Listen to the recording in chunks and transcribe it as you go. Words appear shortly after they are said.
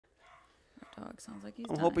talk. Sounds like he's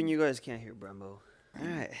I'm dying. hoping you guys can't hear Brembo.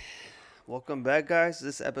 Alright. Welcome back, guys.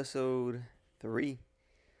 This is episode 3.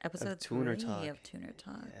 Episode Tuner 3 Talk. of Tuner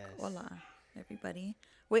Talk. Yes. Hola, everybody.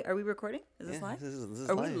 Wait, are we recording? Is this Yeah, live? This is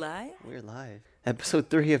Are live. we live? We're live. Episode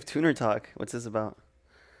 3 of Tuner Talk. What's this about?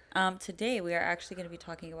 Today we are actually going to be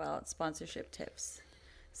talking about sponsorship tips.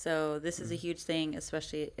 So this is a huge thing,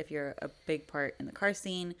 especially if you're a big part in the car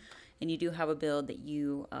scene and you do have a build that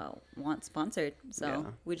you want sponsored. So Yeah.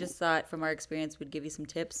 we just thought from our experience we'd give you some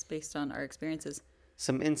tips based on our experiences.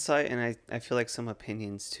 Some insight and I feel like some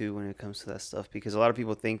opinions too when it comes to that stuff, because a lot of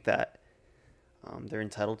people think that they're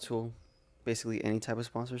entitled to basically any type of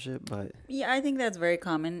sponsorship, but Yeah, I think that's very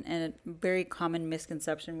common, and a very common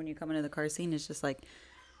misconception when you come into the car scene is just like,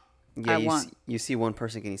 yeah, I want- you see one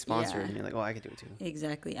person getting sponsored Yeah. and you're like, oh, I could do it too.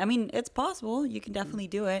 exactly. I mean, it's possible. You can definitely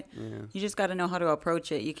do it. Yeah. You just got to know how to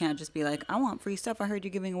approach it. You can't just be like, I want free stuff. I heard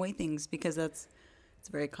you're giving away things, because it's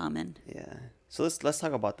very common. Yeah. So let's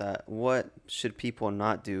talk about that. What should people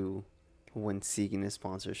not do when seeking a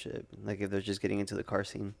sponsorship? Like if they're just getting into the car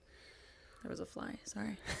scene. There was a fly.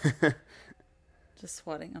 Sorry. Just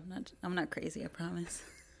swatting. I'm not crazy, I promise.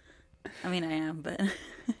 I mean, I am, but A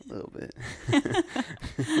little bit.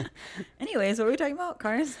 anyways, what were we talking about?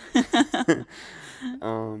 Cars?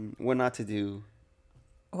 What not to do,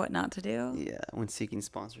 What not to do? yeah, when seeking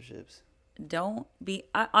sponsorships. Don't be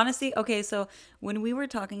honestly, okay, so when we were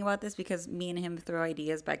talking about this, because me and him throw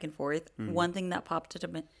ideas back and forth, one thing that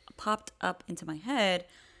popped up into my head,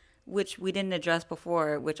 which we didn't address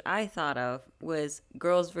before, which I thought of, was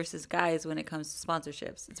girls versus guys when it comes to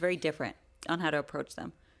sponsorships. It's very different on how to approach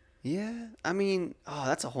them. Yeah, I mean,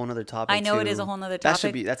 that's a whole nother topic. I know it too. is a whole nother That's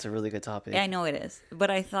topic. a really good topic. I know it is,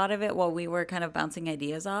 but I thought of it while we were kind of bouncing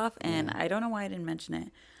ideas off, and I don't know why I didn't mention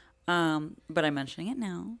it, but I'm mentioning it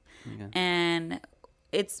now. Okay. And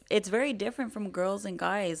it's very different from girls and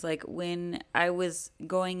guys. Like when I was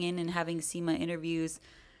going in and having SEMA interviews,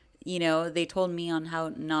 you know, they told me on how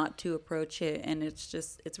not to approach it, and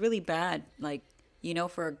it's really bad. Like, you know,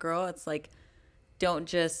 for a girl, it's like, don't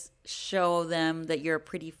just show them that you're a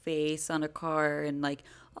pretty face on a car and like,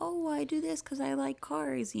 oh, I do this because I like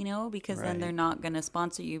cars, you know, because then Right. they're not going to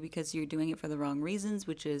sponsor you because you're doing it for the wrong reasons,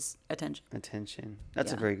 which is attention. Attention.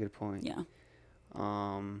 That's a Yeah. very good point. Yeah.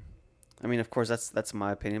 I mean, of course, that's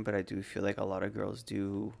my opinion, but I do feel like a lot of girls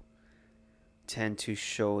do tend to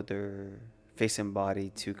show their face and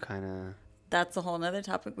body to kind of. That's a whole nother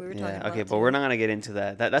topic we were talking about. Okay, but too. we're not gonna get into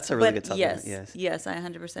that. That's a really good topic. Yes, I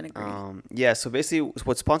 100% agree. Yeah. So basically,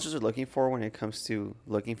 what sponsors are looking for when it comes to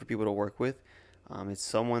looking for people to work with, it's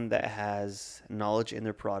someone that has knowledge in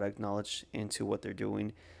their product, knowledge into what they're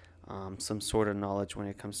doing, some sort of knowledge when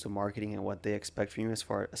it comes to marketing and what they expect from you as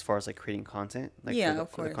far as like creating content. Like Yeah, for the, of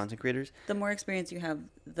for the course. content creators. The more experience you have,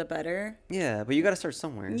 the better. Yeah, but you got to start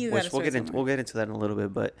somewhere. You which gotta we'll start get into. somewhere. We'll get into that in a little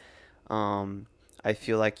bit, but I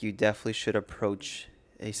feel like you definitely should approach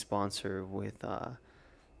a sponsor with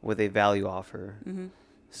a value offer. Mm-hmm.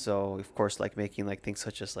 So of course, like making like things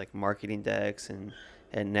such as like marketing decks and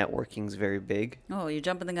networking is very big. Oh, you're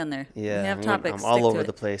jumping the gun there. Yeah, We have topics. I'm all stick to over it.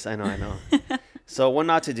 the place. I know. So what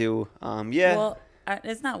not to do? Yeah. Well,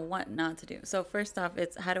 it's not what not to do. So first off,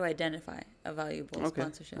 it's how to identify a valuable Okay,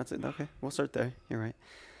 sponsorship. that's it. Okay, we'll start there. You're right.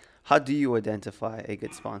 How do you identify a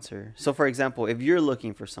good sponsor? So, for example, if you're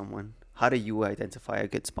looking for someone, how do you identify a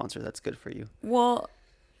good sponsor that's good for you? Well,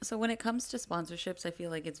 so when it comes to sponsorships, I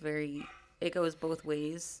feel like it goes both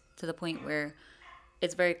ways, to the point where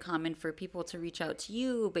it's very common for people to reach out to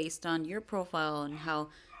you based on your profile and how,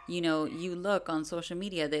 you know, you look on social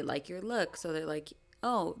media. They like your look. So they're like,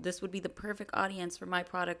 oh, this would be the perfect audience for my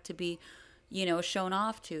product to be, you know, shown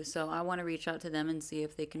off to. So I want to reach out to them and see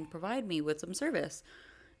if they can provide me with some service.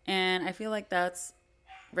 And I feel like that's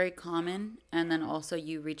very common. And then also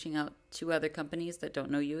you reaching out to other companies that don't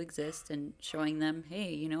know you exist and showing them,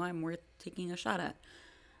 hey, you know, I'm worth taking a shot at.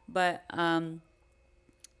 But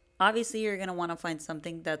obviously you're going to want to find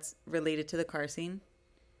something that's related to the car scene.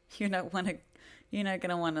 You're not going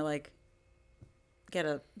to want to like get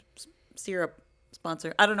a syrup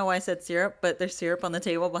sponsor. I don't know why I said syrup, but there's syrup on the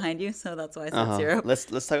table behind you, so that's why I said syrup.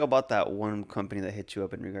 Let's talk about that one company that hit you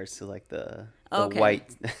up in regards to like the Okay.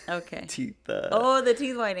 white Okay. teeth. Oh, the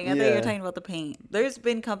teeth whitening. I thought you Yeah. were talking about the paint. There's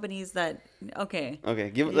been companies that, okay.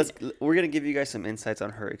 Okay, we're gonna give you guys some insights on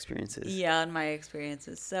her experiences. Yeah, on my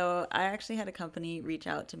experiences. So I actually had a company reach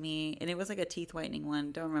out to me, and it was like a teeth whitening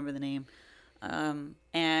one. Don't remember the name.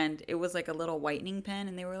 And it was like a little whitening pen,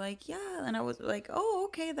 and they were like, yeah. And I was like, oh,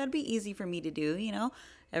 okay, that'd be easy for me to do. You know,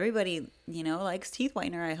 everybody, you know, likes teeth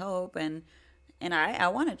whitener, I hope. And I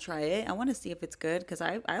want to try it. I want to see if it's good, because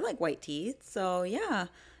I like white teeth. So yeah,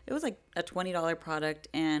 it was like a $20 product,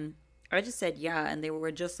 and I just said yeah, and they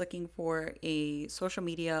were just looking for a social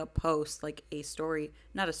media post, like a story,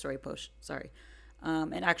 not a story post, sorry,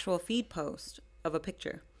 an actual feed post of a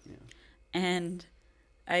picture. Yeah. And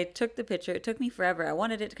I took the picture. It took me forever. I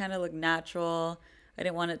wanted it to kind of look natural. I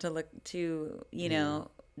didn't want it to look too,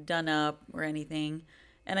 done up or anything.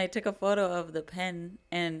 And I took a photo of the pen,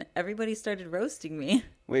 and everybody started roasting me.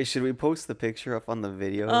 Wait, should we post the picture up on the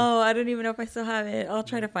video? Oh, I don't even know if I still have it. I'll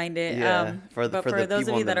try to find it. Yeah, But for those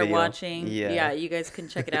of you that are watching, yeah, you guys can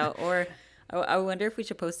check it out. Or I wonder if we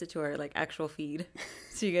should post it to our like actual feed,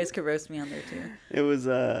 so you guys could roast me on there too. It was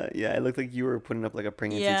it looked like you were putting up like a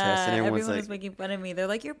pregnancy test, and everyone everyone's was making fun of me. They're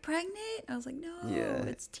like, "You're pregnant?" I was like, "No, Yeah.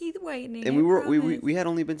 it's teeth whitening." and I we had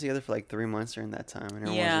only been together for like 3 months during that time, and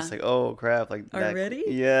everyone Yeah. was just like, "Oh crap!" Like Already?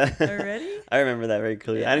 Yeah. Already? I remember that very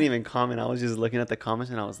clearly. Yeah. I didn't even comment. I was just looking at the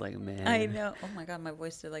comments, and I was like, "Man." I know. Oh my god, my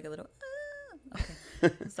voice did like a little.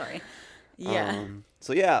 Okay, sorry. Yeah.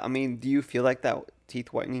 So yeah, I mean, do you feel like that teeth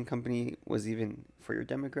whitening company was even for your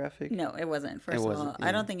demographic? No, it wasn't. First of wasn't, all, yeah.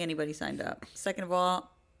 I don't think anybody signed up. Second of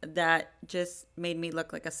all, that just made me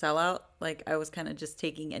look like a sellout. Like I was kind of just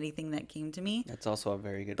taking anything that came to me. That's also a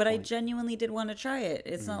very good But I point. genuinely did want to try it.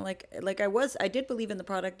 It's not like I did believe in the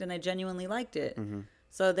product and I genuinely liked it.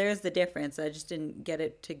 So there's the difference. I just didn't get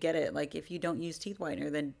it to get it. Like if you don't use teeth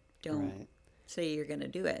whitener, then don't Right. say you're gonna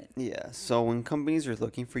do it. Yeah. So when companies are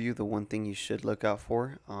looking for you, the one thing you should look out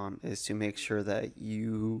for is to make sure that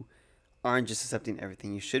you aren't just accepting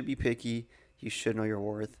everything. You should be picky. You should know your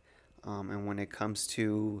worth. And when it comes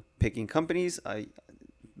to picking companies,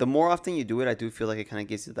 the more often you do it, I do feel like it kind of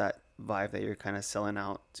gives you that vibe that you're kind of selling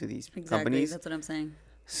out to these companies. That's what I'm saying.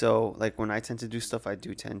 So like when I tend to do stuff, I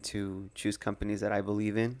do tend to choose companies that I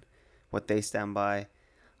believe in, what they stand by,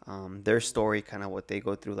 their story, kind of what they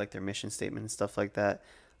go through, like their mission statement and stuff like that,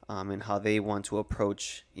 and how they want to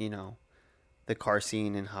approach, the car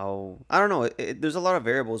scene and how, I don't know, there's a lot of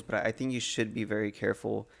variables, but I think you should be very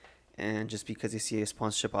careful. And just because you see a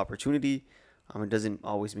sponsorship opportunity, it doesn't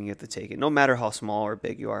always mean you have to take it. No matter how small or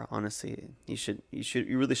big you are, honestly, you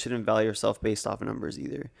really shouldn't value yourself based off of numbers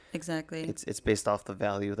either. Exactly. It's based off the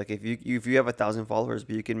value. Like if you have 1,000 followers,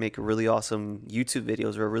 but you can make a really awesome YouTube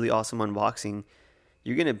videos or a really awesome unboxing,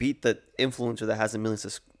 you're gonna beat the influencer that has a million.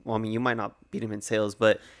 Well, I mean, you might not beat him in sales,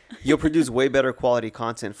 but you'll produce way better quality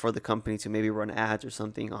content for the company to maybe run ads or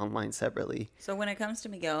something online separately. So when it comes to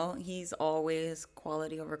Miguel, he's always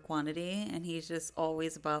quality over quantity, and he's just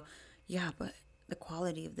always about, yeah, but the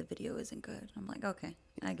quality of the video isn't good. I'm like, okay,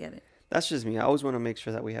 I get it. That's just me. I always want to make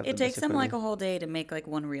sure that we have. It takes him like a whole day to make like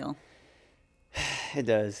one reel. It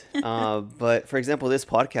does. But for example, this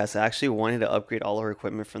podcast, I actually wanted to upgrade all our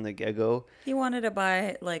equipment from the get-go. He wanted to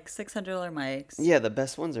buy like $600 mics. Yeah, the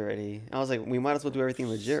best ones already. I was like, we might as well do everything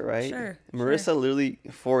legit, right? Sure. Marissa literally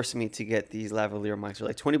forced me to get these lavalier mics. They're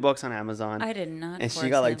like $20 on Amazon. I did not. And she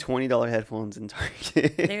got like $20 headphones in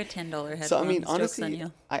Target. They're $10 headphones. So I mean, Joke's honestly, on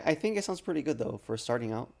you. I think it sounds pretty good though for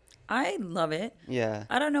starting out. I love it. Yeah.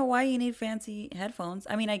 I don't know why you need fancy headphones.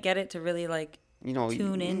 I mean, I get it to really like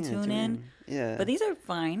tune in. Yeah. But these are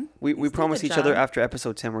fine. We These do promised the each other job. after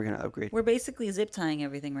episode 10 we're going to upgrade. We're basically zip tying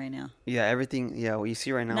everything right now. Yeah, everything. Yeah, what you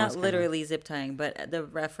see right now Not is literally zip tying, but the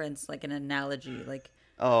reference, like an analogy, like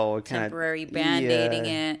kind temporary band-aiding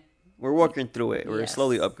it. We're working through it. We're Yes.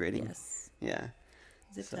 slowly upgrading. Yes. Yeah.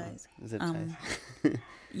 Zip ties. Zip ties.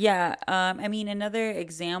 Yeah. I mean, another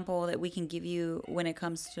example that we can give you when it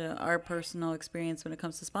comes to our personal experience when it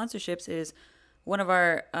comes to sponsorships is one of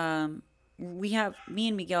our me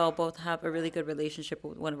and Miguel both have a really good relationship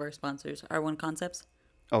with one of our sponsors, R1 Concepts.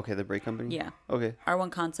 Okay, the brake company? Yeah. Okay. R1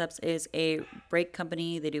 Concepts is a brake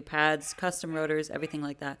company. They do pads, custom rotors, everything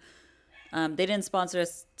like that. They didn't sponsor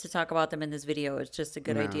us to talk about them in this video. It's just a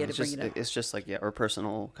good idea to bring it up. It's just like, our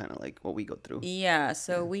personal kind of like what we go through. Yeah,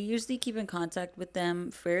 so we usually keep in contact with them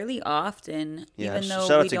fairly often, Yeah, even though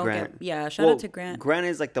shout out we to don't Grant. shout out to Grant. Grant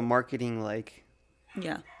is like the marketing, like,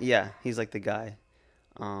 Yeah. he's like the guy.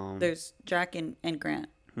 There's Jack and Grant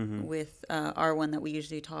with R1 that we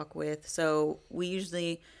usually talk with. So we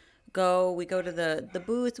usually go to the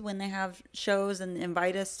booth when they have shows and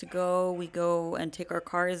invite us to go. We go and take our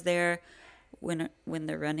cars there when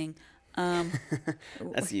they're running.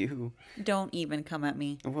 That's you. Don't even come at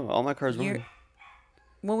me. Well, all my cars run.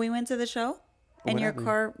 When we went to the show and What your happened?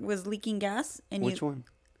 car was leaking gas and Which one?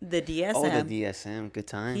 The DSM. Oh, the DSM. Good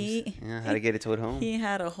times. How to get it towed home. He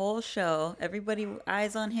had a whole show. Everybody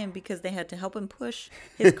eyes on him because they had to help him push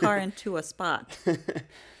his car into a spot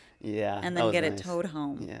Yeah. and that then was get nice. it towed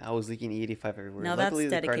home. Yeah, I was leaking E85 everywhere. Now that's Luckily,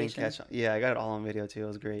 the car didn't dedication. catch on. Yeah, I got it all on video too. It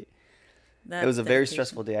was great. It was That's a very dedication.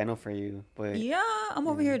 stressful day, I know for you, but Yeah, I'm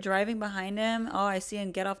over yeah. here driving behind him. Oh, I see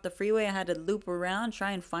him get off the freeway. I had to loop around,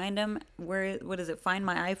 try and find him. What is it? Find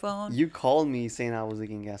my iPhone. You called me saying I was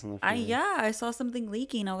leaking gas on the freeway. Yeah, I saw something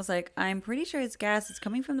leaking. I was like, I'm pretty sure it's gas. It's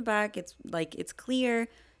coming from the back. It's like it's clear.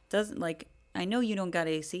 Doesn't like I know you don't got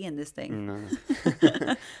AC in this thing. No.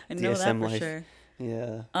 I know that DSM for life. sure.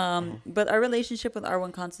 Yeah. But our relationship with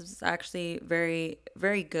R1 Concepts is actually very,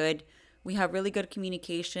 very good. We have really good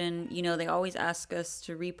communication. You know, they always ask us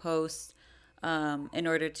to repost in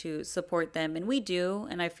order to support them, and we do.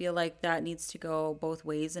 And I feel like that needs to go both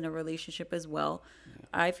ways in a relationship as well.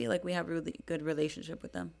 I feel like we have a really good relationship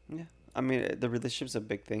with them. Yeah. I mean, the relationship's a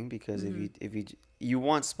big thing because Mm-hmm. if you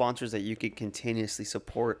want sponsors that you can continuously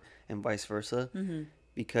support and vice versa, Mm-hmm.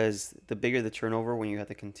 because the bigger the turnover when you have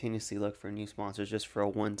to continuously look for new sponsors just for a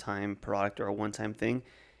one-time product or a one-time thing,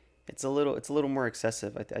 it's a little more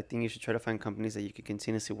excessive. I think you should try to find companies that you can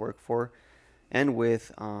continuously work for, and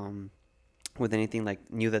with anything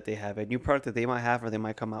like new that they have, a new product that they might have or they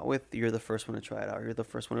might come out with, you're the first one to try it out. You're the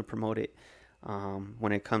first one to promote it.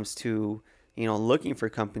 When it comes to looking for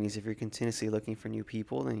companies, if you're continuously looking for new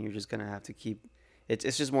people, then you're just gonna have to keep.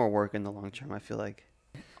 It's just more work in the long term, I feel like.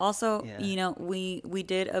 Also, Yeah. you know, we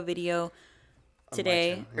did a video On my today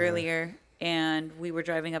channel, yeah. earlier, and we were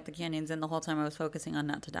driving up the canyons, and the whole time I was focusing on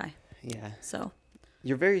not to die. Yeah. So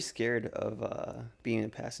You're very scared of being a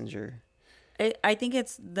passenger. I think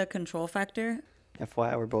it's the control factor.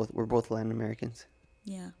 FYI, we're both Latin Americans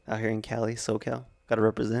Yeah. out here in Cali, SoCal. Gotta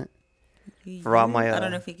represent. You- For all my, I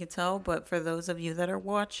don't know if you can tell, but for those of you that are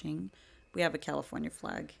watching, we have a California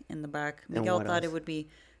flag in the back. And Miguel what thought else? it would be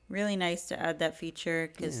really nice to add that feature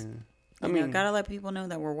because Yeah. I mean, gotta let people know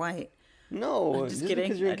that we're white. no, I'm just just kidding.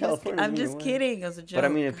 because you're in California. I'm doesn't mean just you're white. kidding. It was a joke. But I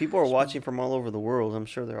mean, if people are Gosh, watching man. from all over the world, I'm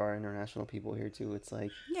sure there are international people here too. It's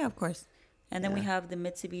like, Yeah, of course. And then we Yeah. have the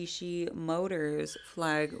Mitsubishi Motors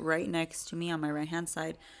flag right next to me on my right hand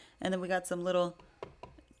side. And then we got some little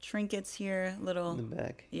trinkets here, in little the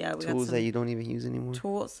back, yeah, we got tools some that you don't even use anymore.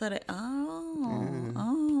 tools that Yeah.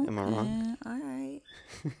 oh, Am I wrong? okay. All right.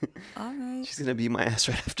 All right. She's gonna beat my ass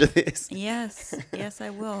right after this. Yes, yes, I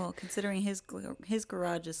will. Considering his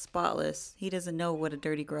garage is spotless, he doesn't know what a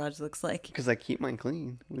dirty garage looks like. Because I keep mine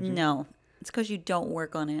clean. Would you? No, it's because you don't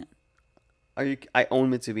work on it. I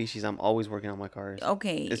own Mitsubishis. I'm always working on my cars.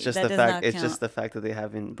 Okay, It's just that the does fact. not It's count. just the fact that they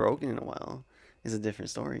haven't broken in a while. Is a different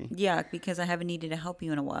story. Yeah, because I haven't needed to help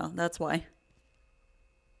you in a while. That's why.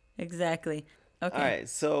 Exactly. Okay. All right.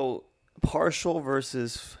 So partial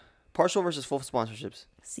versus full sponsorships.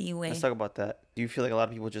 See you way. Let's talk about that. Do you feel like a lot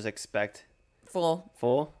of people just expect Full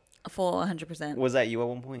full? 100%. Was that you at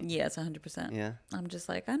one point? Yes, 100%. Yeah. I'm just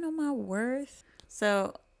like, I know my worth.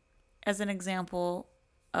 So, as an example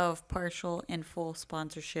of partial and full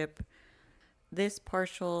sponsorship, this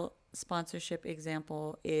partial sponsorship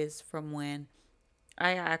example is from when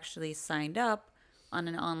I actually signed up on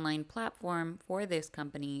an online platform for this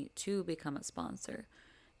company to become a sponsor.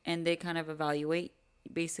 And they kind of evaluate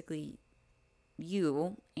basically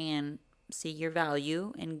you and see your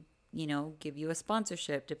value and, you know, give you a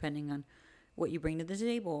sponsorship depending on what you bring to the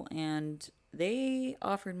table. And they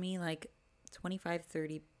offered me like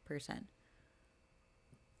 25-30%.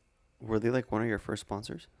 Were they like one of your first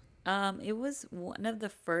sponsors? It was one of the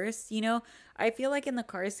first, you know, I feel like in the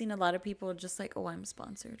car scene, a lot of people are just like, oh, I'm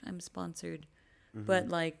sponsored. But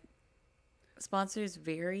like sponsors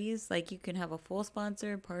varies. Like you can have a full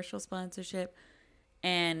sponsor, partial sponsorship.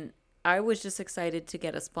 And I was just excited to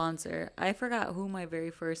get a sponsor. I forgot who my very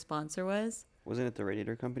first sponsor was. Wasn't it the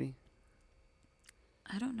radiator company?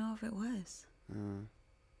 I don't know if it was. Uh,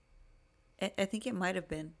 I think it might have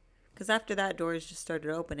been. Because after that, doors just started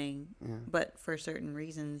opening. yeah. But for certain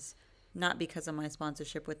reasons, not because of my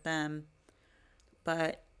sponsorship with them.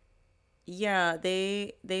 But yeah,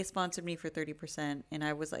 they sponsored me for 30%, and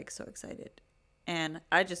I was like so excited. And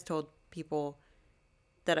I just told people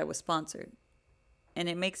that I was sponsored. And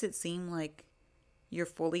it makes it seem like you're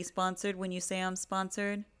fully sponsored when you say I'm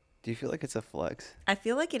sponsored. Do you feel like it's a flex? I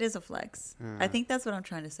feel like it is a flex. I Uh. think that's what I'm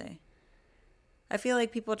trying to say. I feel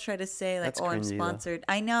like people try to say like, That's "Oh, I'm cringy, though. sponsored."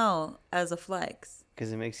 I know, as a flex.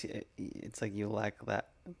 Because it makes you. It's like you lack that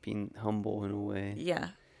being humble in a way. Yeah.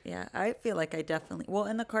 Yeah, I feel like I definitely. Well,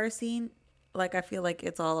 in the car scene, like I feel like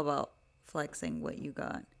it's all about flexing what you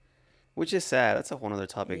got. Which is sad. That's a whole other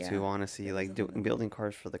topic Yeah, too. Honestly, it is like a whole nother- building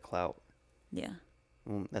cars for the clout. Yeah.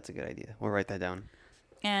 That's a good idea. We'll write that down.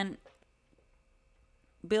 And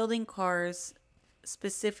building cars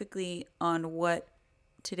specifically on what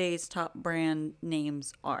today's top brand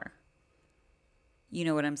names are. You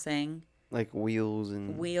know what I'm saying? Like wheels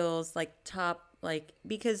and Wheels, like top, like,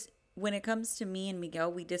 because when it comes to me and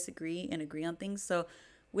Miguel, we disagree and agree on things. So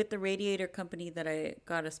with the radiator company that I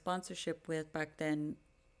got a sponsorship with back then,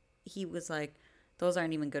 he was like, those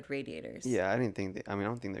aren't even good radiators. Yeah, I didn't think I mean, I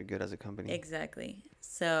don't think they're good as a company. Exactly.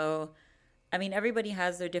 So, I mean, everybody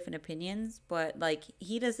has their different opinions, but like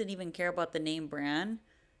he doesn't even care about the name brand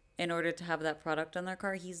in order to have that product on their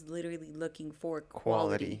car. He's literally looking for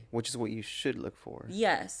quality. Which is what you should look for.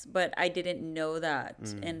 Yes, but I didn't know that.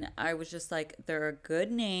 And I was just like, they're a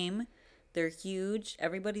good name. They're huge.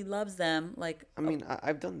 Everybody loves them. Like, I mean,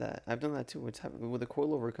 I've done that. I've done that too. It's happened with a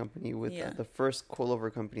coilover company, with Yeah. the first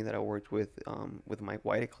coilover company that I worked with Mike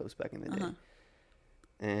White at Close back in the day.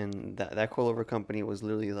 And that coilover company was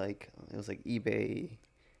literally like, it was like eBay,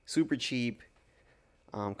 super cheap,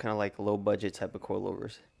 kind of like low budget type of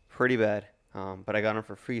coilovers. Pretty bad. But I got them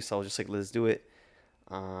for free, so I was just like, let's do it.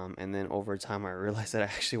 And then over time, I realized that I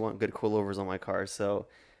actually want good coilovers on my car. So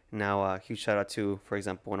now, huge shout out to, for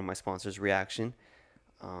example, one of my sponsors, Reaction.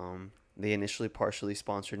 They initially partially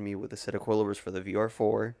sponsored me with a set of coilovers for the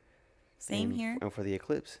VR4. same here. And for the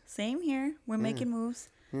Eclipse. Same here. We're making moves.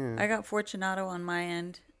 Yeah. I got Fortunato on my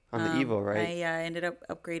end. On the Evo, right? I ended up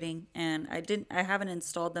upgrading, and I haven't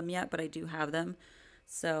installed them yet, but I do have them.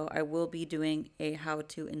 So I will be doing a how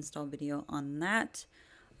to install video on that.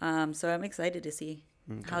 So I'm excited to see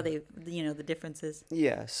how they, the differences.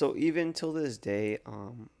 Yeah, so even till this day,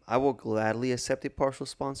 I will gladly accept a partial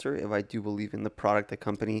sponsor if I do believe in the product, the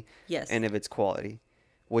company, Yes. and if it's quality.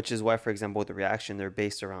 Which is why, for example, with the Reaction, they're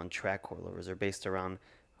based around track coilovers. They're based around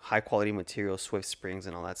high quality material, Swift springs,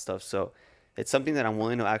 and all that stuff. So it's something that I'm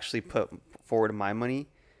willing to actually put forward my money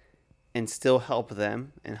and still help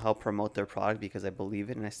them and help promote their product because I believe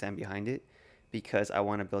it and I stand behind it, because I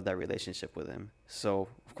want to build that relationship with them. So,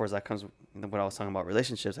 of course, that comes with what I was talking about,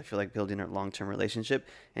 relationships. I feel like building a long-term relationship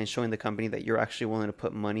and showing the company that you're actually willing to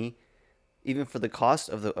put money, even for the cost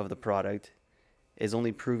of the product, is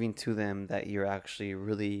only proving to them that you're actually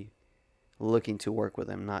really looking to work with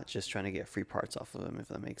them, not just trying to get free parts off of them, if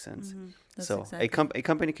that makes sense. That's So exactly. a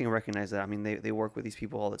company can recognize that. I mean, they work with these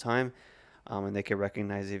people all the time, and they can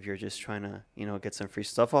recognize if you're just trying to, get some free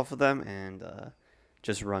stuff off of them and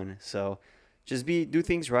just run. So just do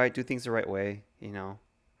things right, do things the right way,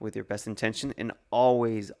 with your best intention, and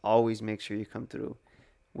always make sure you come through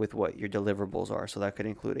with what your deliverables are. So that could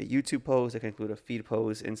include a YouTube post, that could include a feed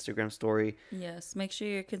post, Instagram story. Yes, make sure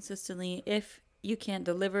you're consistently, if you can't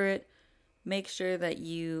deliver it, make sure that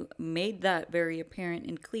you made that very apparent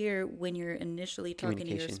and clear when you're initially talking to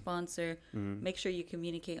your Communication. sponsor. Make sure you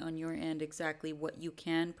communicate on your end exactly what you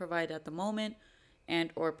can provide at the moment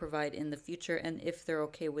and or provide in the future, and if they're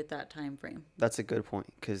okay with that time frame. That's a good point,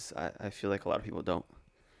 because I feel like a lot of people don't.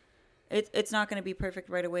 It's not going to be perfect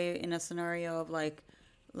right away in a scenario of like,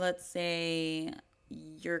 let's say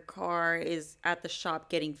your car is at the shop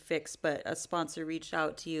getting fixed, but a sponsor reached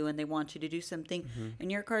out to you and they want you to do something,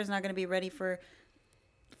 and your car is not going to be ready for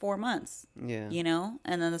 4 months. Yeah.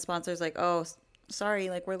 And then the sponsor's like, oh, sorry,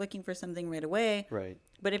 like we're looking for something right away. Right.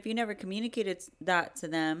 But if you never communicated that to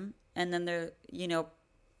them, and then they're,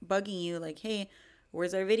 bugging you like, hey,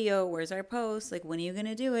 where's our video? Where's our post? Like, when are you going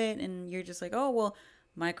to do it? And you're just like, oh, well,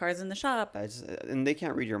 my car's in the shop. And they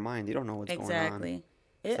can't read your mind. They don't know what's going on. Exactly.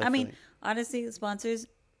 I Definitely. mean, honestly, sponsors,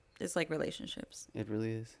 it's like relationships. It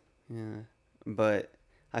really is. Yeah. But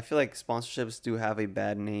I feel like sponsorships do have a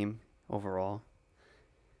bad name overall.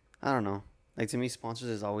 I don't know. Like, to me, sponsors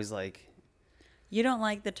is always like... You don't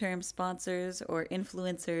like the term sponsors or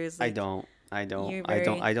influencers. I Like, don't. I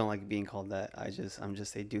don't like being called that. I'm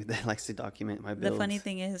just a dude that likes to document my builds. the funny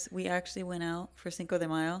thing is, we actually went out for Cinco de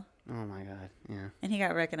Mayo, Oh my god. Yeah. and he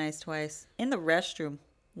got recognized twice in the restroom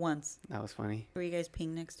once. That was funny. Were you guys peeing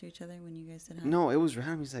next to each other when you guys did hi? No, it was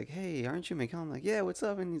random. He's like, "Hey, aren't you Miguel?" I'm like, "Yeah, what's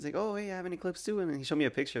up?" And he's like, "Oh, hey, I have an Eclipse too." And then he showed me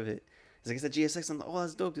a picture of it. He's like, "It's a GSX." I'm like, "Oh,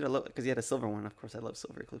 that's dope, dude. I love it," because he had a silver one. Of course, I love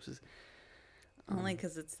silver Eclipses. Only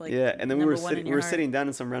because it's like Yeah, and then we number were one sitting, in your heart. sitting down,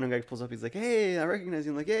 and some random guy pulls up. He's like, "Hey, I recognize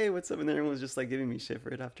you." I'm like, "Hey, what's up?" And then everyone was just like giving me shit for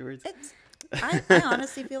it afterwards. I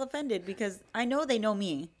honestly feel offended because I know they know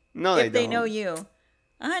me. No, If they don't. know you,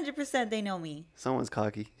 100% they know me. Someone's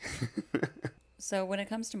cocky. So when it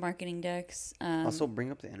comes to marketing decks, Also,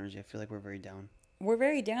 bring up the energy. I feel like we're very down. we're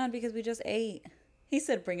very down because we just ate. He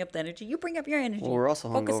said, "Bring up the energy." You bring up your energy. Well, we're also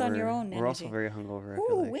hungover. Focus on your own energy. We're also very hungover. I Ooh,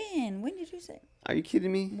 feel like. when? When did you say? Are you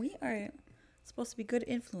kidding me? We are supposed to be good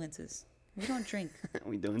influences. We don't drink.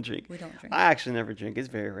 We don't drink. We don't drink. I actually never drink. It's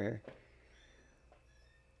very rare.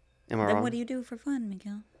 Am I Then wrong? what do you do for fun,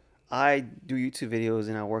 Miguel? I do YouTube videos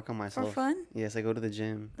and I work on myself. For fun? Yes, I go to the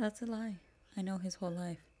gym. That's a lie. I know his whole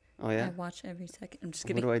life. Oh yeah. I watch every second. I'm just What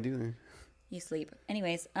kidding. do I do then? You sleep.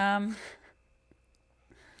 Anyways,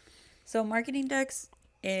 so marketing decks,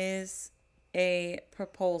 is a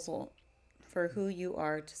proposal for who you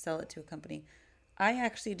are to sell it to a company. I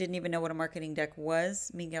actually didn't even know what a marketing deck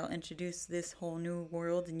was. Miguel introduced this whole new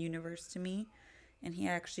world and universe to me, and he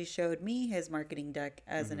actually showed me his marketing deck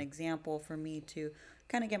as an Mm-hmm. example for me to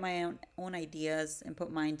kind of get my own ideas and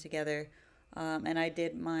put mine together. And I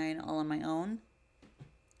did mine all on my own,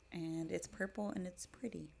 and it's purple and it's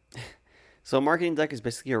pretty. So a marketing deck is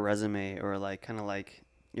basically a resume, or like kind of like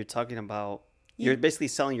you're talking about. You're You basically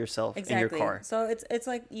selling yourself in your exactly. car. So it's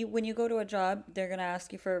like you when you go to a job, they're gonna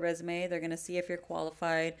ask you for a resume. They're gonna see if you're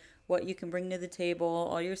qualified, what you can bring to the table,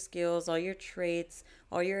 all your skills, all your traits,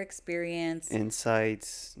 all your experience.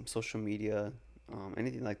 Insights, social media,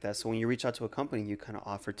 anything like that. So when you reach out to a company, you kind of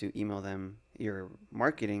offer to email them your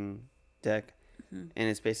marketing deck, Hmm. and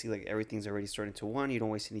it's basically like everything's already stored into one. You don't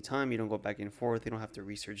waste any time. You don't go back and forth. They don't have to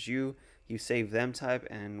research you. You save them time,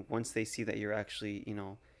 and once they see that you're actually,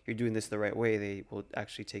 you're doing this the right way, they will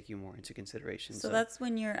actually take you more into consideration. So So that's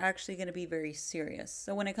when you're actually going to be very serious.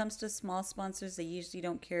 So when it comes to small sponsors, they usually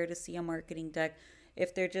don't care to see a marketing deck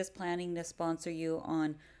if they're just planning to sponsor you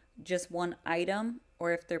on just one item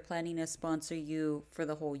or if they're planning to sponsor you for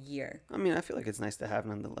the whole year. I mean, I feel like it's nice to have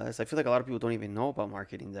nonetheless. I feel like a lot of people don't even know about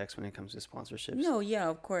marketing decks when it comes to sponsorships. No, yeah,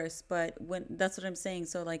 of course, but when that's what I'm saying.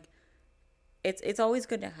 So like it's always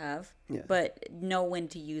good to have, Yeah, but know when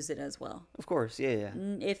to use it as well. of course. Yeah, yeah.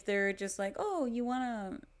 If they're just like, "Oh, you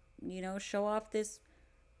want to, show off this,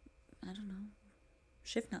 I don't know,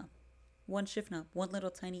 shift knob. One shift knob, one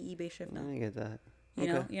little tiny eBay shift knob." I get that. You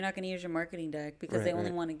Okay. know, you're not going to use your marketing deck because Right, they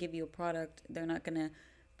only right. want to give you a product. They're not going to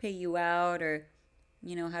pay you out or,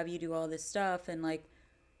 have you do all this stuff and like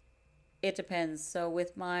it depends. So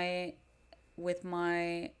with my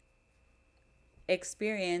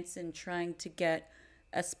experience in trying to get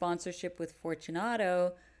a sponsorship with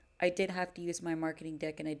Fortunato, I did have to use my marketing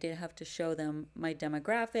deck and I did have to show them my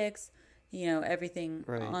demographics, everything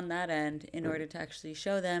Right, on that end in right. order to actually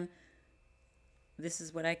show them this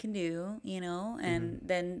is what I can do, Mm-hmm. and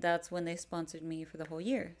then that's when they sponsored me for the whole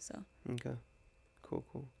year. So, Okay. Cool,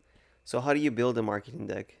 cool. So how do you build a marketing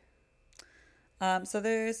deck? so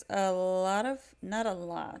there's a lot of, not a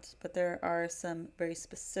lot, but there are some very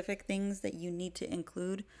specific things that you need to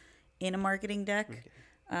include in a marketing deck.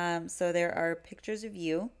 Okay. So there are pictures of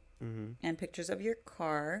you Mm-hmm. and pictures of your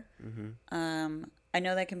car. Mm-hmm. I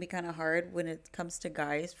know that can be kind of hard when it comes to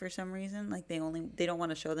guys for some reason. Like they don't want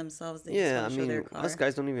to show themselves. They just Yeah, I want to show their mean, us car.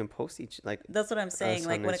 guys don't even post each like That's what I'm saying. us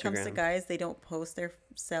on Like when it comes to Instagram. guys, they don't post their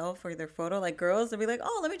self or their photo. Like girls, they'll be like,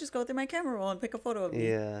 "Oh, let me just go through my camera roll and pick a photo of me."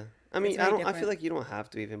 Yeah. I It's mean, very I feel different. like you don't have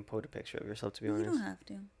to even put a picture of yourself, to be You don't honest. have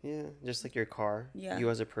to. Yeah, just like your car, Yeah. you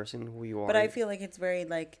as a person, who you But are. I feel like it's very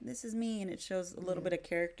like this is me, and it shows a little Yeah. bit of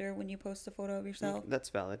character when you post a photo of yourself. That's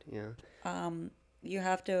valid. Yeah. You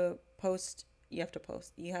have to post. You have to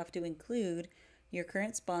post. You have to include your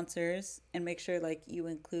current sponsors and make sure like you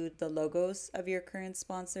include the logos of your current If you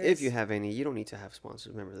sponsors. have any, you don't need to have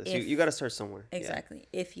sponsors. Remember this. You got If to start somewhere. Yeah. exactly,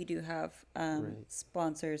 if you do have Right.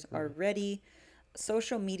 sponsors Right. already,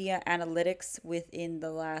 social media analytics within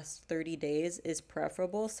the last 30 days is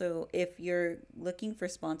preferable. So if you're looking for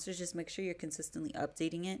sponsors, just make sure you're consistently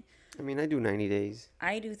updating it. I mean, I do 90 days.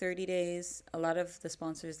 I do 30 days. A lot of the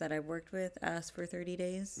sponsors that I've worked with ask for 30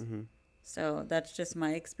 days. Mm-hmm. So that's just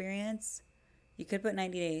my experience. You could put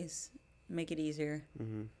 90 days, make it easier.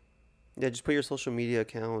 Mm-hmm. Yeah, just put your social media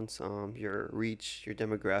accounts, your reach, your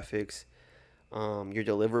demographics, your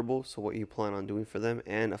deliverables, so what you plan on doing for them,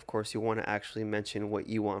 and of course, you want to actually mention what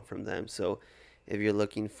you want from them. So, if you're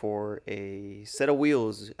looking for a set of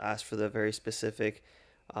wheels, ask for the very specific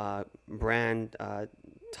brand,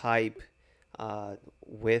 type,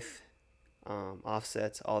 width,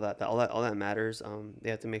 offsets, all that matters. They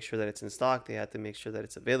have to make sure that it's in stock. They have to make sure that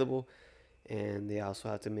it's available, and they also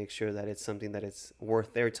have to make sure that it's something that it's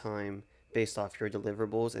worth their time based off your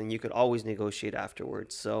deliverables. And you could always negotiate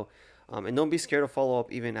afterwards. So, and don't be scared to follow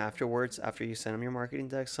up even afterwards after you send them your marketing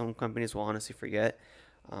deck. Some companies will honestly forget.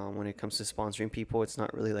 When it comes to sponsoring people, it's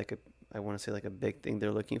not really like I want to say like a big thing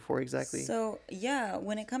they're looking for exactly. So, yeah,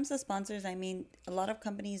 when it comes to sponsors, I mean, a lot of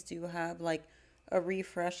companies do have like a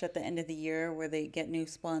refresh at the end of the year where they get new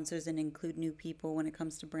sponsors and include new people when it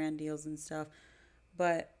comes to brand deals and stuff.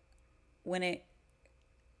 But when it,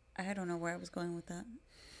 I don't know where I was going with that.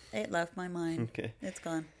 It left my mind. Okay. It's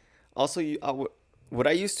gone. Also, what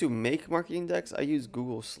I used to make marketing decks, I use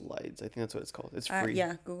Google Slides. I think that's what it's called. It's free.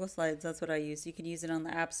 Yeah, Google Slides. That's what I use. You can use it on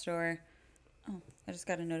the App Store. Oh, I just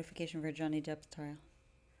got a notification for Johnny Depp tutorial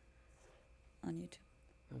on YouTube.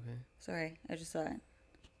 Okay. Sorry, I just saw it.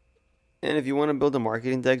 And if you want to build a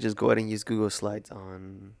marketing deck, just go ahead and use Google Slides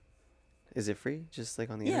on Is it free? Just like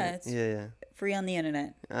on the Yeah, internet? it's Yeah. free on the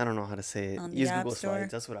internet. I don't know how to say it. On the Use App Google Store.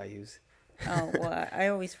 Slides. That's what I use. Oh, well, I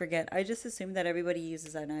always forget. I just assume that everybody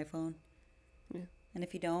uses an iPhone. Yeah. And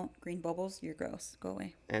if you don't, green bubbles, you're gross. Go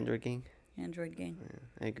away. Android gang. Android gang.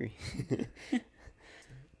 Yeah, I agree.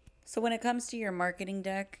 So when it comes to your marketing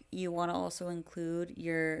deck, you want to also include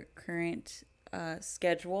your current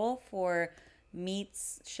schedule for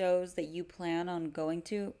meets, shows that you plan on going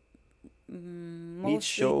to. Meet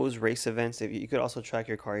shows, race events. If you could also track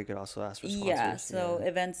your car, you could also ask for sponsors. Yeah, so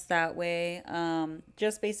events that way.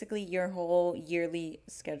 Just basically your whole yearly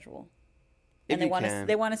schedule. If And they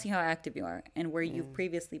you want to see how active you are and where you've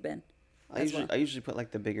previously been. I usually put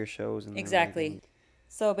like the bigger shows and Exactly.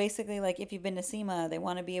 So basically, like if you've been to SEMA, they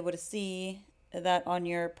want to be able to see that on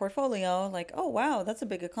your portfolio, like, oh wow, that's a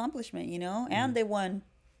big accomplishment, you know? And they won,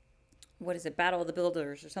 what is it, Battle of the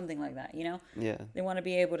Builders or something like that, you know? Yeah. They want to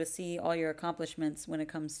be able to see all your accomplishments when it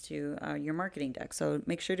comes to your marketing deck. So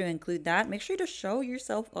make sure to include that. Make sure to show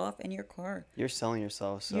yourself off in your car. You're selling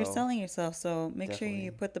yourself, so You're selling yourself, so make sure Definitely.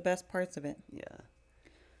 you put the best parts of it.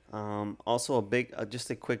 Yeah. Also a big, just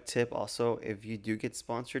a quick tip. Also, if you do get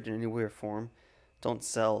sponsored in any way or form, don't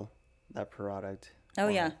sell that product. Oh,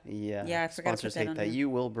 yeah. Yeah. Yeah, I forgot to put Sponsors that hate on that. here. You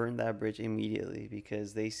will burn that bridge immediately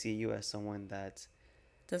because they see you as someone that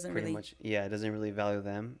Doesn't pretty really. much, yeah, doesn't really value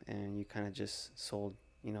them, and you kind of just sold,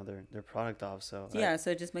 their product off. So Yeah,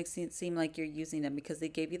 so it just makes it seem like you're using them because they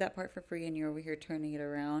gave you that part for free and you're over here turning it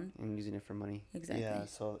around. and using it for money. Exactly. Yeah,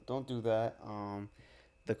 so don't do that.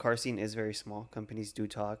 The car scene is very small. Companies do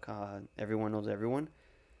talk. Everyone knows everyone.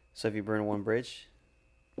 So if you burn one bridge,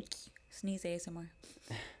 Sneeze ASMR.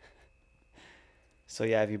 so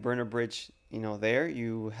yeah, if you burn a bridge, there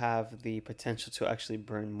you have the potential to actually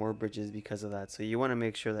burn more bridges because of that. So you want to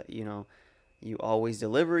make sure that you always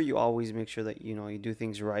deliver. You always make sure that you do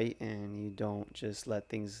things right, and you don't just let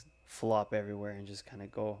things flop everywhere and just kind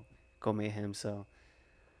of go mayhem. So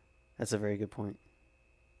that's a very good point.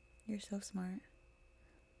 You're so smart.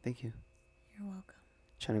 Thank you. You're welcome.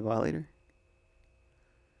 Trying to go out later?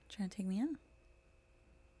 Trying to take me out?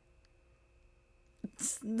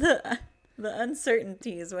 The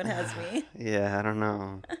uncertainty is what has me. Yeah, I don't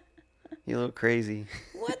know. You look crazy.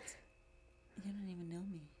 What? You don't even know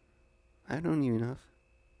me. I don't you enough.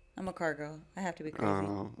 I'm a car girl. I have to be crazy.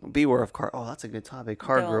 Beware of car. Oh, that's a good topic.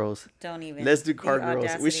 Car girls. Don't even. Let's do car The girls.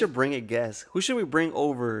 audacity. We should bring a guest. Who should we bring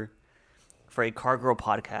over for a car girl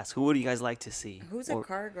podcast? Who would you guys like to see? Who's a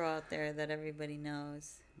car girl out there that everybody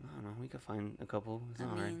knows? I don't know. We could find a couple. It's I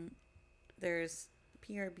not hard. mean, there's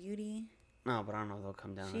PR Beauty. No, but I don't know if they'll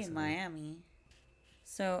come down. She in Miami.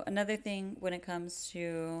 So another thing when it comes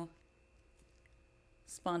to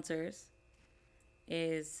sponsors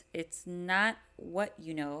is it's not what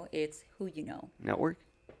you know, it's who you know. Network?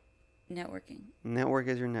 Networking. Network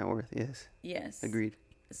is your net worth. Yes. Yes. Agreed.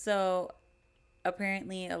 So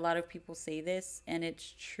apparently a lot of people say this and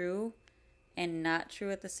it's true and not true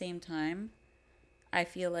at the same time. I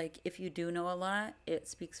feel like if you do know a lot, it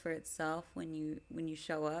speaks for itself when you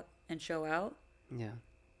show up and show out. Yeah.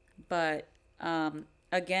 But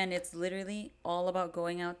again, it's literally all about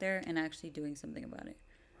going out there and actually doing something about it.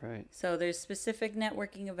 Right. So there's specific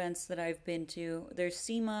networking events that I've been to. There's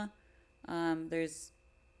SEMA. There's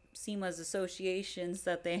SEMA's associations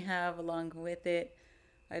that they have along with it.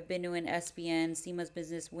 I've been to an SBN, SEMA's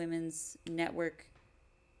Business Women's Network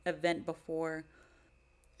event before.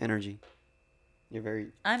 Energy. You're very...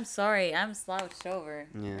 I'm sorry. I'm slouched over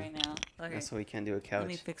right now. Okay. That's why we can't do a couch. Let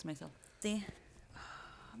me fix myself. See?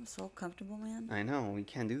 I'm so comfortable, man. I know. We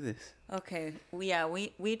can't do this. Okay.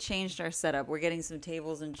 We changed our setup. We're getting some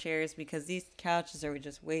tables and chairs because these couches are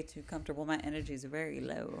just way too comfortable. My energy is very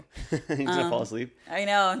low. You gonna fall asleep? I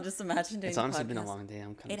know. I'm just imagining doing It's the honestly been a podcast. long day.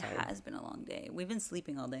 I'm kind of It tired. has been a long day. We've been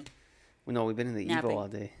sleeping all day. No, we've been in the Napping. Evo all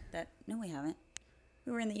day. No, we haven't.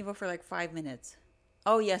 We were in the Evo for like 5 minutes.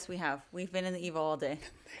 Oh, yes, we have. We've been in the Evo all day.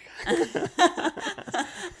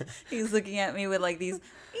 He's looking at me with like these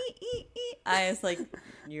eyes like,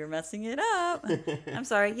 you're messing it up. I'm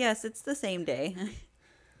sorry. Yes, it's the same day.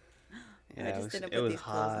 Yeah, it was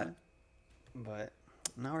hot. But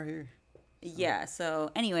now we're here. Yeah, so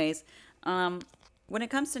anyways, when it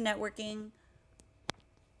comes to networking,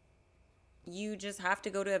 you just have to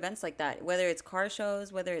go to events like that. Whether it's car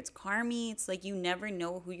shows, whether it's car meets, like you never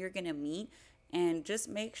know who you're going to meet. And just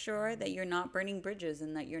make sure that you're not burning bridges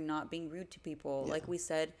and that you're not being rude to people. Yeah. Like we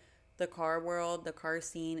said, the car world, the car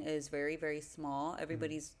scene is very, very small.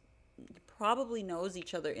 Everybody's probably knows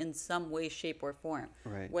each other in some way, shape, or form.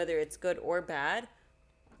 Right. Whether it's good or bad,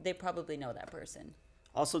 they probably know that person.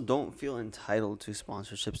 Also, don't feel entitled to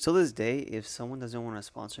sponsorships. Till this day, if someone doesn't want to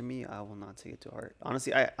sponsor me, I will not take it to heart.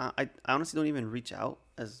 Honestly, I honestly don't even reach out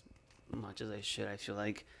as much as I should.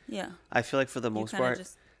 Yeah. I feel like for the You most kind of part,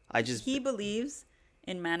 just, I just he believes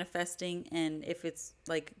in manifesting, and if it's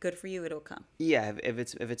like good for you, it'll come. yeah. If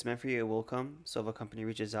it's meant for you, it will come. So if a company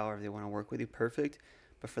reaches out or if they want to work with you, perfect.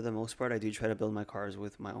 But for the most part, I do try to build my cars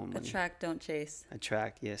with my own money. Attract, don't chase.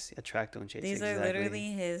 Attract, yes. Attract, don't chase. These are Exactly.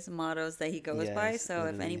 literally his mottos that he goes by. Yes, So if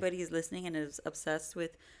literally. anybody is listening and is obsessed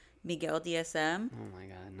with Miguel DSM, Oh my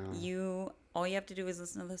God, no. all you have to do is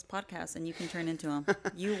listen to this podcast and you can turn into him.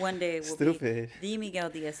 You one day will Stupid. be the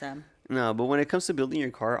Miguel DSM. No, but when it comes to building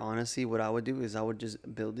your car, honestly, what I would do is I would just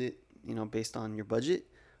build it, based on your budget.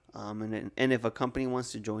 And if a company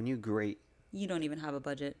wants to join you, great. You don't even have a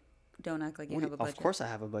budget. Don't act like you What do have a budget. Of course, I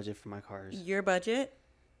have a budget for my cars. Your budget?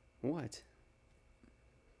 What?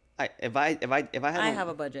 If I have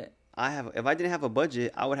a budget. If I didn't have a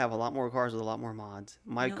budget, I would have a lot more cars with a lot more mods.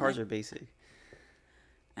 My No, cars are basic.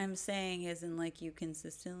 I'm saying isn't like you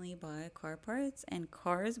consistently buy car parts and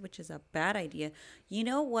cars, which is a bad idea. You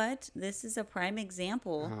know what? This is a prime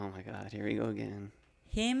example. Oh my God, here we go again.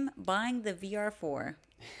 Him buying the VR4.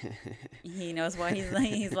 He knows why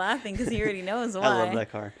he's laughing because he already knows why. I love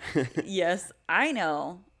that car. Yes, I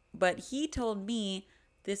know. But he told me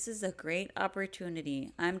this is a great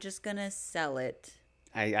opportunity. I'm just going to sell it.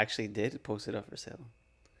 I actually did post it up for sale.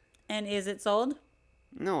 And is it sold?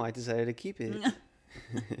 No, I decided to keep it.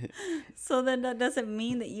 So then that doesn't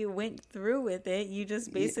mean that you went through with it. You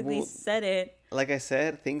just basically said it. Like I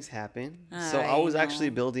said, things happen. So I was actually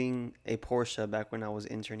building a Porsche back when I was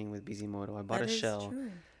interning with Bizimoto. I bought a shell. True.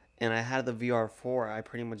 And I had the VR4. I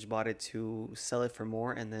pretty much bought it to sell it for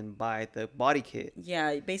more and then buy the body kit.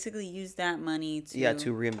 Yeah, basically use that money to... Yeah,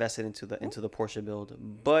 to reinvest it into the Porsche build.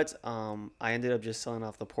 But I ended up just selling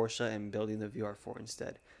off the Porsche and building the VR4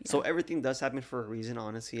 instead. Yeah. So everything does happen for a reason.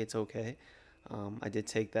 Honestly, it's okay. I did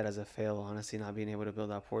take that as a fail, honestly, not being able to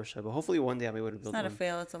build that Porsche. But hopefully one day I'll be able to build one. It's not a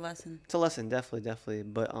fail, it's a lesson. It's a lesson, definitely.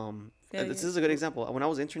 But this is a good example. When I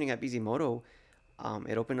was interning at Bizimoto,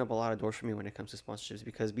 it opened up a lot of doors for me when it comes to sponsorships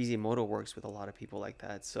because Bizimoto works with a lot of people like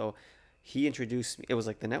that. So he introduced me. It was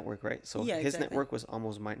like the network, right? So yeah, his exactly. network was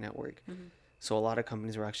almost my network. Mm-hmm. So a lot of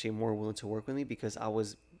companies were actually more willing to work with me because I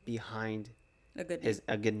was behind a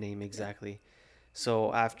good name, exactly. Yeah.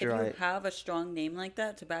 So after if you have a strong name like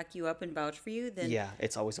that to back you up and vouch for you, then yeah,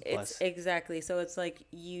 it's always a plus. Exactly. So it's like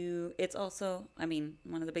it's also, I mean,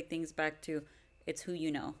 one of the big things back to, it's who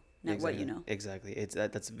you know, not exactly. what you know. Exactly.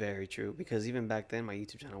 That's very true because even back then my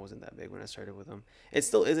YouTube channel wasn't that big when I started with them. It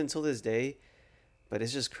still isn't until this day, but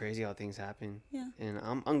it's just crazy how things happen. Yeah. And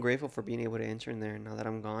I'm grateful for being able to intern there. Now that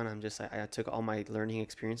I'm gone, I took all my learning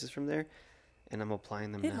experiences from there. And I'm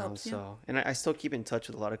applying them now. Helps, yeah. So, and I still keep in touch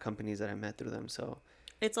with a lot of companies that I met through them. So,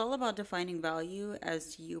 it's all about defining value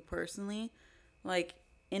as to you personally. Like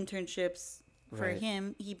internships for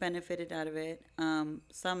him, he benefited out of it.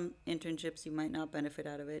 Some internships you might not benefit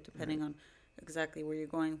out of it, depending on exactly where you're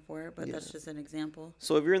going for. But that's just an example.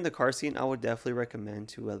 So, if you're in the car scene, I would definitely recommend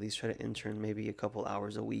to at least try to intern maybe a couple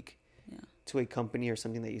hours a week. Yeah. To a company or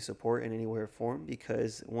something that you support in any way or form,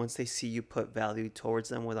 because once they see you put value towards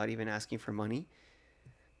them without even asking for money,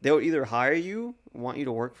 they'll either hire you, want you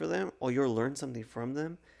to work for them, or you'll learn something from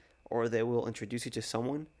them, or they will introduce you to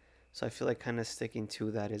someone. So I feel like kind of sticking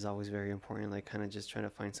to that is always very important, like kind of just trying to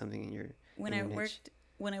find something in your when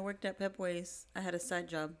I worked at Pep Boys, I had a side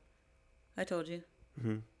job. I told you.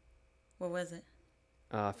 Mm-hmm. What was it?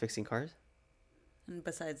 Fixing cars. And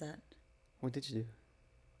besides that, what did you do?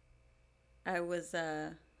 I was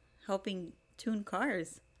helping tune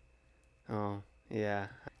cars. Oh, yeah.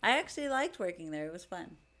 I actually liked working there. It was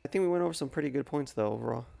fun. I think we went over some pretty good points, though,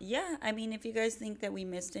 overall. Yeah, I mean, if you guys think that we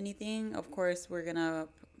missed anything, of course, we're going to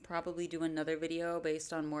probably do another video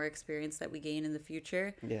based on more experience that we gain in the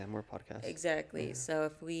future. Yeah, more podcasts. Exactly. Yeah. So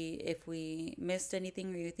if we missed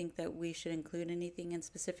anything or you think that we should include anything in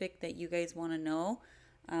specific that you guys want to know,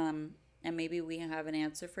 and maybe we have an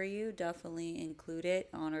answer for you, definitely include it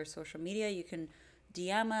on our social media. You can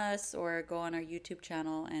DM us or go on our YouTube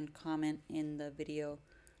channel and comment in the video.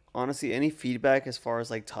 Honestly, any feedback as far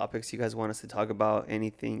as like topics you guys want us to talk about,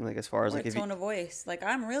 anything like as far as or like if tone of voice. Like,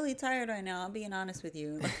 I'm really tired right now. I'm being honest with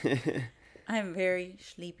you. Like, I'm very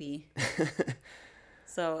sleepy.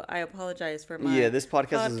 So I apologize for my this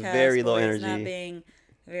podcast is very low energy. Not being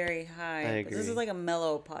very high. I agree. This is like a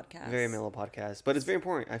mellow podcast. Very mellow podcast. But it's very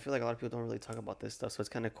important. I feel like a lot of people don't really talk about this stuff. So it's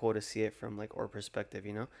kind of cool to see it from like our perspective,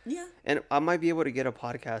 you know? Yeah. And I might be able to get a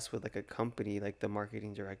podcast with like a company, like the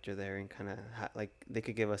marketing director there, and kind of like they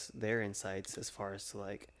could give us their insights as far as to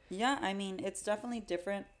like. Yeah, I mean, it's definitely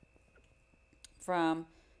different from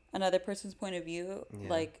another person's point of view, Yeah.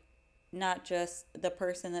 like not just the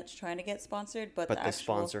person that's trying to get sponsored, but, But the the actual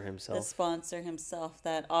sponsor himself. the sponsor himself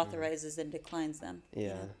that authorizes and declines them. Yeah. You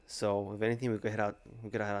know? So if anything, we could head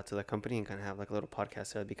out to the company and kind of have like a little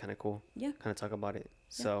podcast. That'd be kind of cool. Yeah. Kind of talk about it.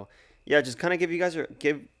 Yeah. So yeah, just kind of give you guys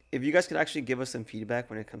if you guys could actually give us some feedback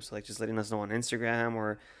when it comes to like just letting us know on Instagram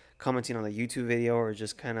or commenting on the YouTube video or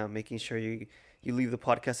just kind of making sure you leave the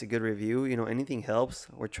podcast a good review. You know, anything helps.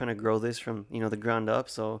 We're trying to grow this from, you know, the ground up.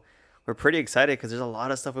 So we're pretty excited because there's a lot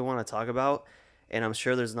of stuff we want to talk about. And I'm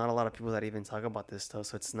sure there's not a lot of people that even talk about this stuff.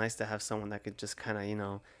 So it's nice to have someone that could just kind of, you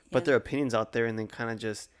know, put their opinions out there and then kind of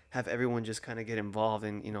just have everyone just kind of get involved.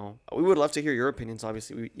 And, you know, we would love to hear your opinions.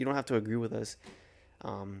 Obviously, you don't have to agree with us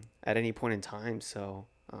at any point in time. So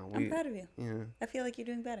I'm proud of you. Yeah. I feel like you're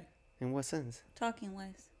doing better. In what sense? Talking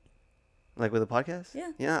wise. Like with the podcast?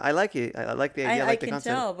 Yeah. Yeah, I like it. I like the idea. I like the can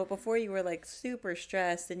concept. tell, but before you were like super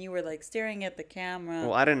stressed and you were like staring at the camera.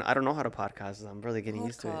 Well, I don't know how to podcast. I'm really getting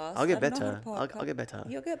used to it. I'll get better. I'll get better.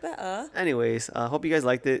 You'll get better. Anyways, hope you guys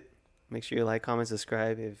liked it. Make sure you like, comment,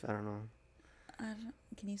 subscribe. If I don't know.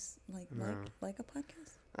 Can you like a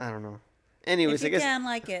podcast? I don't know. Anyways, if you I guess can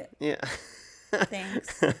like it. Yeah.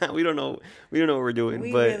 Thanks. We don't know what we're doing.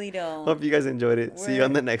 We but really don't. Hope you guys enjoyed it. See you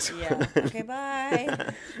on the next one. Okay,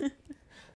 bye.